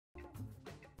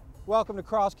Welcome to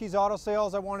Cross Keys Auto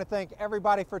Sales. I want to thank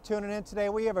everybody for tuning in today.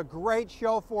 We have a great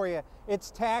show for you.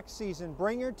 It's tax season.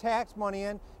 Bring your tax money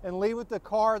in and leave with the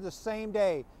car the same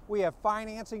day. We have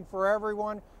financing for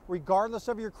everyone. Regardless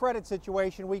of your credit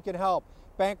situation, we can help.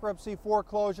 Bankruptcy,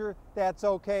 foreclosure, that's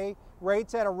okay.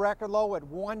 Rates at a record low at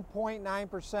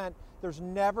 1.9%. There's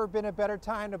never been a better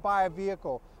time to buy a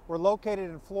vehicle. We're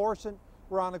located in Florissant.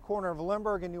 We're on the corner of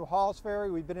Lindbergh and New Halls Ferry.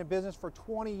 We've been in business for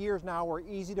 20 years now. We're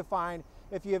easy to find.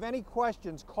 If you have any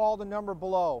questions, call the number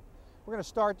below. We're going to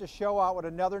start the show out with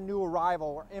another new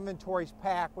arrival. Our inventory's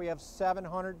packed. We have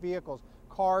 700 vehicles,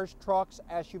 cars, trucks,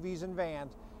 SUVs, and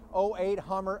vans. 08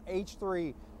 Hummer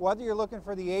H3. Whether you're looking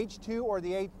for the H2 or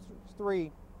the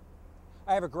H3,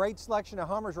 I have a great selection of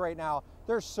Hummers right now.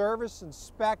 They're serviced,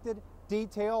 inspected,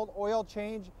 detailed, oil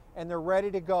change, and they're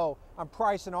ready to go. I'm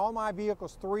pricing all my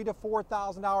vehicles $3,000 to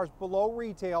 $4,000 below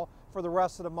retail for the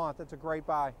rest of the month. It's a great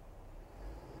buy.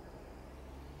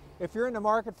 If you're in the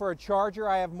market for a Charger,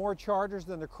 I have more Chargers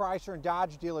than the Chrysler and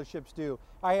Dodge dealerships do.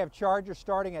 I have Chargers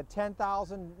starting at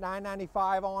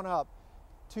 $10,995 on up.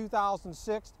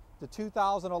 2006 to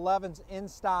 2011s in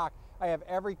stock. I have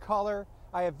every color.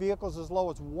 I have vehicles as low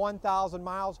as 1,000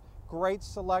 miles. Great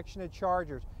selection of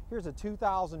Chargers. Here's a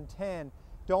 2010.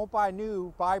 Don't buy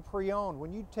new, buy pre-owned.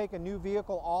 When you take a new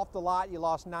vehicle off the lot, you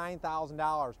lost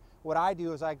 $9,000. What I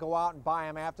do is I go out and buy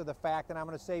them after the fact, and I'm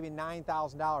going to save you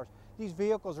 $9,000. These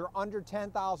vehicles are under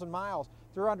 10,000 miles.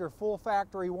 They're under full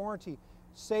factory warranty.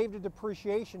 Save the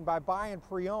depreciation by buying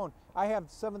pre-owned. I have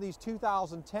some of these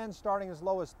 2010s starting as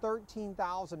low as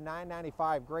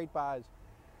 $13,995. Great buys.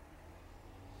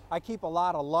 I keep a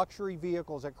lot of luxury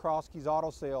vehicles at Cross Keys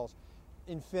Auto Sales.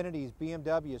 Infinitis,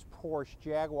 BMWs, Porsche,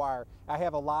 Jaguar. I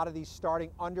have a lot of these starting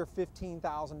under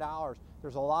 $15,000.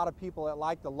 There's a lot of people that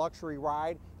like the luxury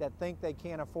ride that think they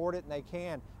can't afford it, and they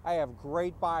can. I have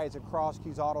great buys at Cross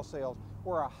Keys Auto Sales.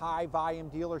 We're a high volume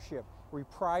dealership. We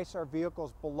price our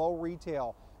vehicles below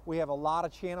retail. We have a lot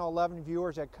of Channel 11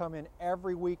 viewers that come in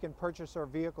every week and purchase our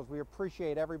vehicles. We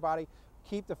appreciate everybody.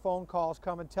 Keep the phone calls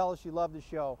coming. Tell us you love the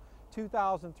show.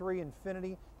 2003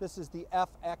 Infiniti. This is the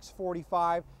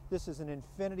FX45. This is an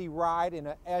Infiniti ride in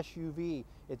an SUV.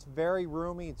 It's very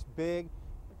roomy, it's big,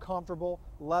 comfortable,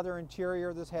 leather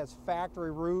interior. This has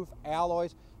factory roof,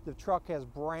 alloys. The truck has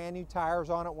brand new tires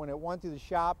on it. When it went through the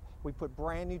shop, we put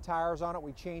brand new tires on it.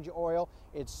 We change oil.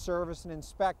 It's serviced and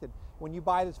inspected. When you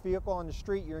buy this vehicle on the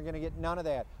street, you're going to get none of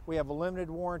that. We have limited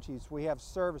warranties. We have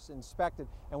service inspected,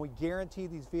 and we guarantee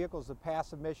these vehicles to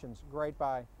pass emissions. Great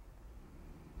buy.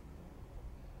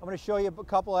 I'm going to show you a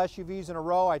couple SUVs in a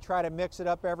row. I try to mix it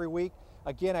up every week.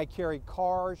 Again, I carry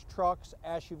cars, trucks,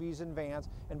 SUVs, and vans.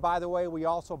 And by the way, we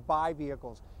also buy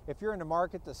vehicles. If you're in the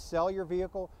market to sell your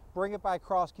vehicle, bring it by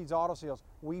Cross Keys Auto Sales.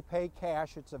 We pay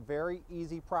cash. It's a very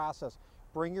easy process.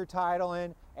 Bring your title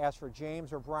in, ask for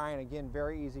James or Brian. Again,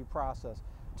 very easy process.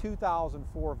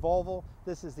 2004 Volvo.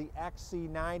 This is the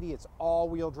XC90. It's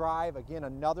all-wheel drive. Again,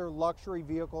 another luxury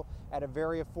vehicle at a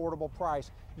very affordable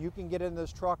price. You can get in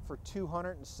this truck for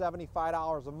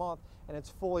 $275 a month, and it's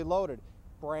fully loaded.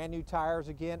 Brand new tires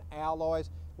again,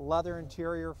 alloys, leather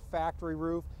interior, factory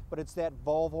roof, but it's that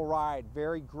Volvo ride.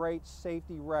 Very great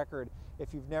safety record.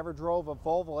 If you've never drove a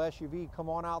Volvo SUV, come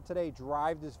on out today,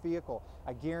 drive this vehicle.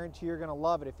 I guarantee you're going to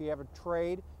love it. If you have a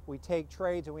trade, we take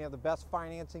trades, and we have the best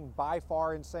financing by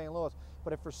far in St. Louis.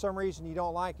 But if for some reason you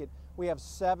don't like it, we have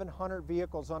 700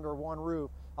 vehicles under one roof.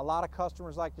 A lot of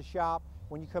customers like to shop.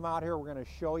 When you come out here, we're going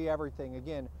to show you everything.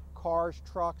 Again, cars,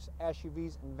 trucks,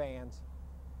 SUVs, and vans.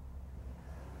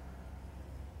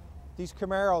 These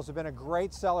Camaros have been a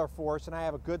great seller for us, and I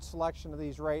have a good selection of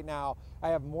these right now. I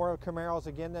have more Camaros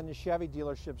again than the Chevy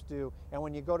dealerships do, and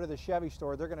when you go to the Chevy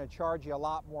store, they're going to charge you a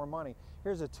lot more money.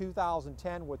 Here's a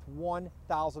 2010 with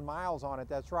 1,000 miles on it.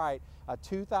 That's right, a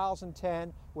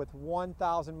 2010 with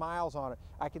 1,000 miles on it.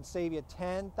 I can save you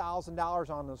 $10,000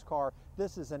 on this car.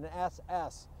 This is an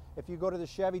SS. If you go to the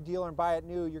Chevy dealer and buy it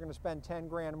new, you're going to spend 10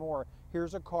 grand more.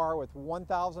 Here's a car with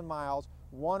 1,000 miles,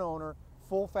 one owner,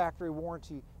 full factory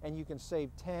warranty, and you can save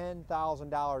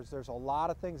 $10,000. There's a lot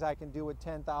of things I can do with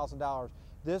 $10,000.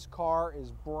 This car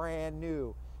is brand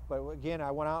new, but again, I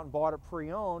went out and bought it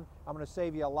pre-owned. I'm going to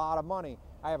save you a lot of money.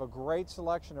 I have a great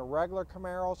selection of regular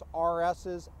Camaros,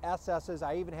 RSs, SSs.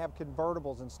 I even have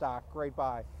convertibles in stock. Great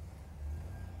buy.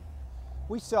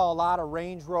 We sell a lot of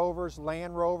Range Rovers,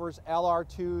 Land Rovers,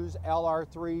 LR2s,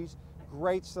 LR3s.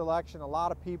 Great selection. A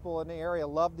lot of people in the area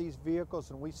love these vehicles,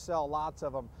 and we sell lots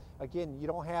of them. Again, you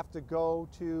don't have to go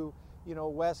to,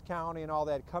 West County and all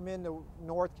that. Come into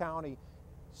North County,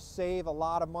 save a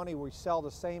lot of money. We sell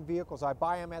the same vehicles. I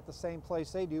buy them at the same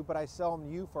place they do, but I sell them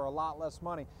to you for a lot less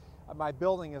money. My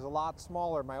building is a lot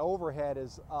smaller. My overhead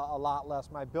is a lot less.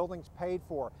 My building's paid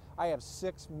for. I have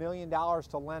 $6 million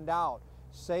to lend out.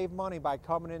 Save money by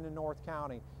coming into North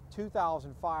County.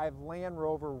 2005 Land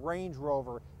Rover, Range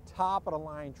Rover, top of the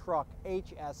line truck,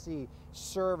 HSE,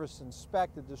 service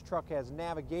inspected. This truck has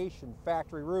navigation,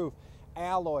 factory roof,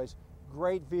 alloys.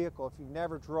 Great vehicle. If you've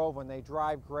never drove one, they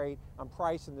drive great. I'm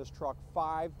pricing this truck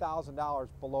 $5,000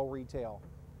 below retail.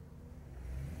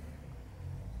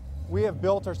 We have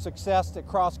built our success at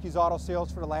Cross Keys Auto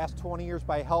Sales for the last 20 years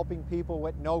by helping people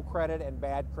with no credit and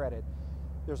bad credit.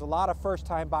 There's a lot of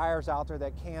first-time buyers out there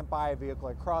that can't buy a vehicle.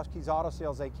 At Cross Keys Auto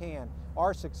Sales, they can.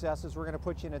 Our success is we're going to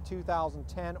put you in a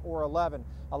 2010 or 11.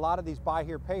 A lot of these buy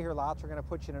here, pay here lots are going to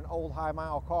put you in an old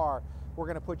high-mile car. We're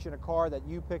going to put you in a car that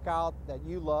you pick out, that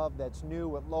you love, that's new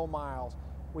with low miles.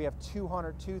 We have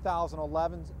 200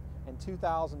 2011s and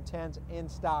 2010s in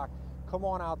stock. Come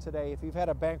on out today. If you've had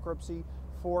a bankruptcy,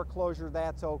 foreclosure,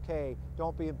 that's okay.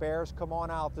 Don't be embarrassed. Come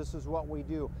on out. This is what we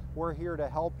do. We're here to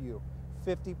help you.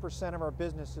 50% of our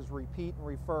business is repeat and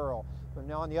referral. But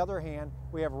now on the other hand,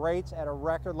 we have rates at a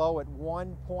record low at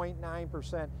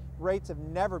 1.9%. Rates have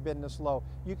never been this low.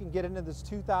 You can get into this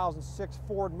 2006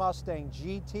 Ford Mustang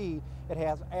GT. It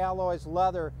has alloys,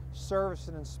 leather, serviced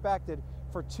and inspected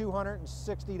for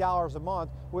 $260 a month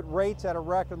with rates at a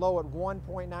record low at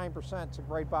 1.9%. It's a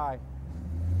great buy.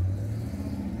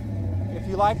 If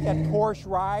you like that Porsche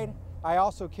ride, I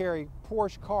also carry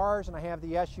Porsche cars and I have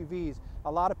the SUVs.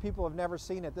 A lot of people have never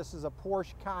seen it. This is a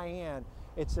Porsche Cayenne.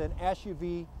 It's an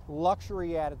SUV,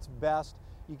 luxury at its best.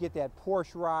 You get that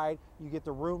Porsche ride, you get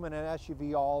the room in an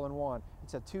SUV all in one.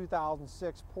 It's a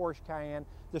 2006 Porsche Cayenne.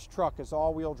 This truck is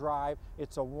all-wheel drive.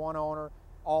 It's a one owner,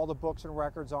 all the books and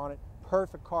records on it,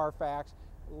 perfect Carfax,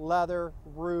 leather,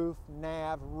 roof,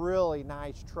 nav, really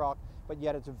nice truck, but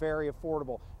yet it's very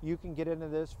affordable. You can get into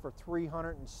this for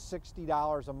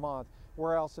 $360 a month.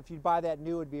 Where else, if you buy that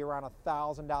new, it'd be around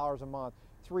 $1,000 a month.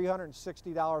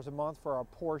 $360 a month for a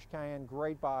Porsche Cayenne,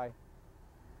 great buy.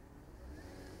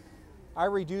 I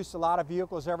reduce a lot of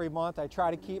vehicles every month. I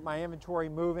try to keep my inventory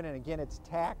moving, and again, it's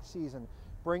tax season.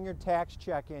 Bring your tax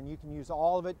check in. You can use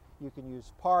all of it, you can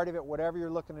use part of it, whatever you're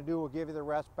looking to do, we'll give you the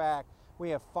rest back. We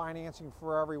have financing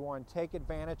for everyone. Take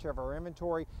advantage of our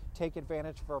inventory, take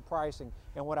advantage of our pricing.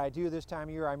 And what I do this time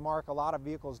of year, I mark a lot of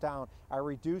vehicles down. I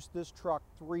reduced this truck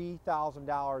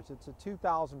 $3,000. It's a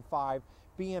 2005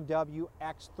 BMW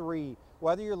X3.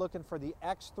 Whether you're looking for the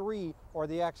X3 or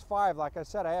the X5, like I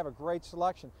said, I have a great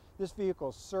selection. This vehicle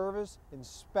is serviced,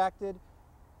 inspected,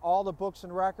 all the books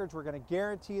and records. We're going to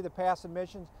guarantee the pass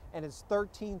emissions, and it's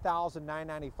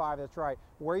 $13,995. That's right.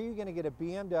 Where are you going to get a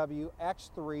BMW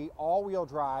X3 all-wheel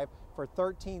drive for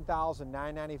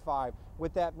 $13,995?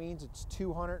 What that means, it's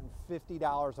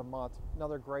 $250 a month.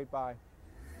 Another great buy.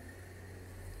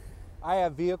 I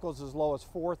have vehicles as low as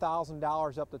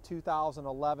 $4,000 up to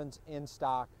 2011s in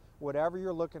stock. Whatever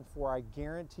you're looking for, I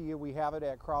guarantee you we have it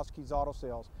at Cross Keys Auto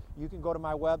Sales. You can go to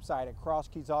my website at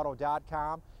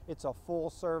crosskeysauto.com. It's a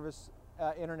full service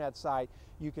internet site.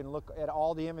 You can look at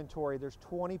all the inventory. There's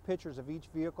 20 pictures of each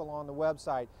vehicle on the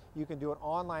website. You can do an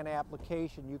online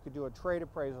application. You can do a trade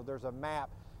appraisal. There's a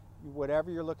map. Whatever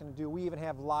you're looking to do. We even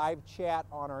have live chat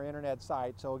on our internet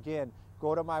site. So again,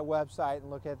 go to my website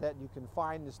and look at that. You can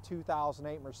find this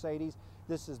 2008 Mercedes.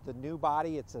 This is the new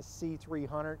body. It's a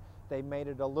C300. They made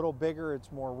it a little bigger.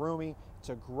 It's more roomy. It's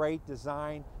a great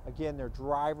design. Again, they're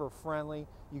driver friendly.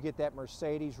 You get that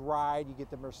Mercedes ride, you get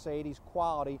the Mercedes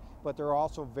quality, but they're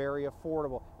also very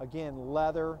affordable. Again,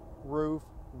 leather, roof,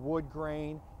 wood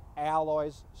grain,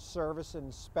 alloys, service and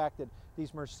inspected.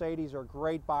 These Mercedes are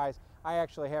great buys. I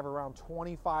actually have around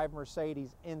 25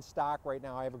 Mercedes in stock right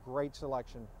now. I have a great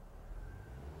selection.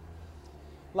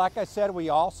 Like I said, we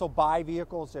also buy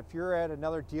vehicles. If you're at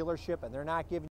another dealership and they're not giving